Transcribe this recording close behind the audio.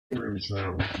We're trying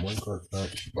out MineKart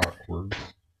backwards.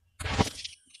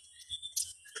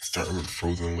 Starting with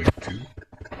Frozen Lake 2.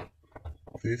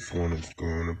 This one is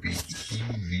gonna be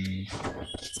easy.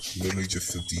 Literally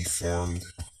just a deformed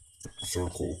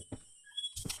circle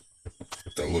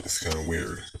that looks kinda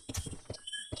weird.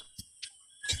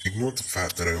 Ignore the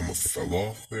fact that I almost fell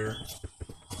off there,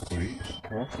 but it's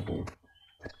possible.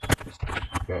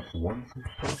 That's one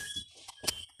success.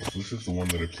 This is the one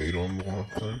that I played on the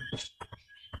last time.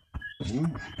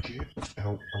 Move, get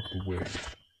out of the way.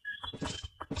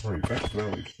 Alright, back to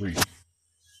Valley 3.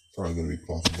 Probably gonna be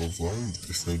possible as well.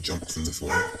 There's no jumps in this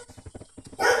one.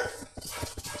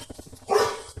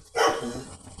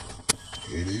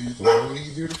 It is a little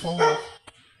easier to fall off.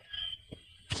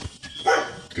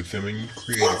 Good thing I'm in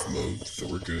creative mode, so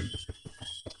we're good.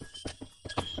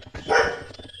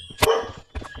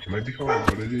 It might be hard,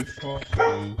 but it is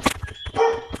possible.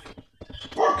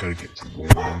 Gotta get to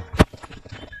one.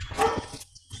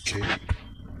 Okay.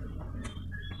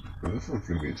 Well, this one's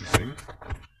gonna be interesting.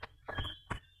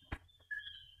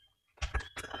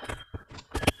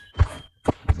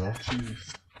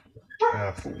 Nachi's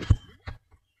Castle.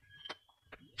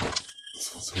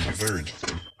 This one's gonna be very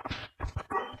interesting.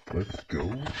 Let's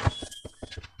go.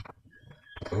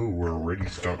 Oh, we're already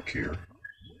stuck here.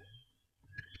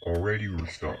 Already we're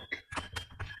stuck.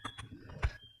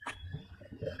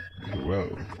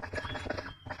 Whoa.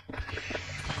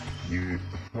 You're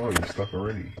stuck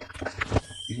already.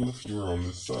 Even if you were on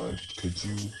this side, could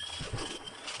you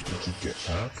get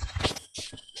past?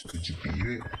 Could you beat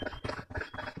it?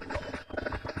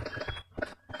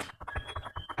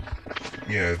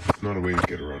 Yeah, it's not a way to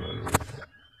get around anyways.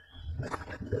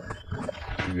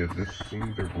 Yeah, this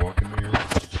thing, they're blocking here.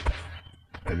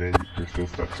 And then you're still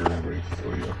stuck here anyway,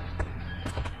 so yeah.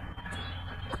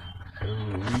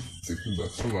 Taking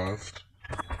that for last.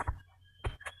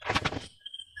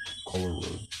 Color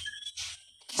Road.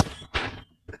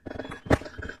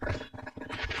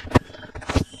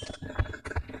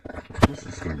 This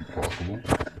is gonna be possible.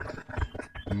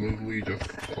 Literally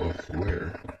just a square.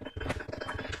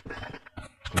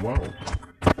 Wow.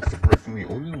 Surprisingly,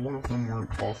 only one of them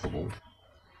weren't possible.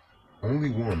 Only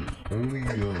one. Only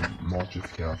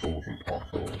Notch's Castle wasn't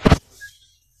possible.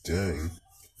 Dang.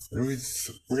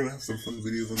 Anyways, we're gonna have some fun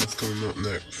videos on this coming up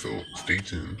next, so stay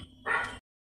tuned.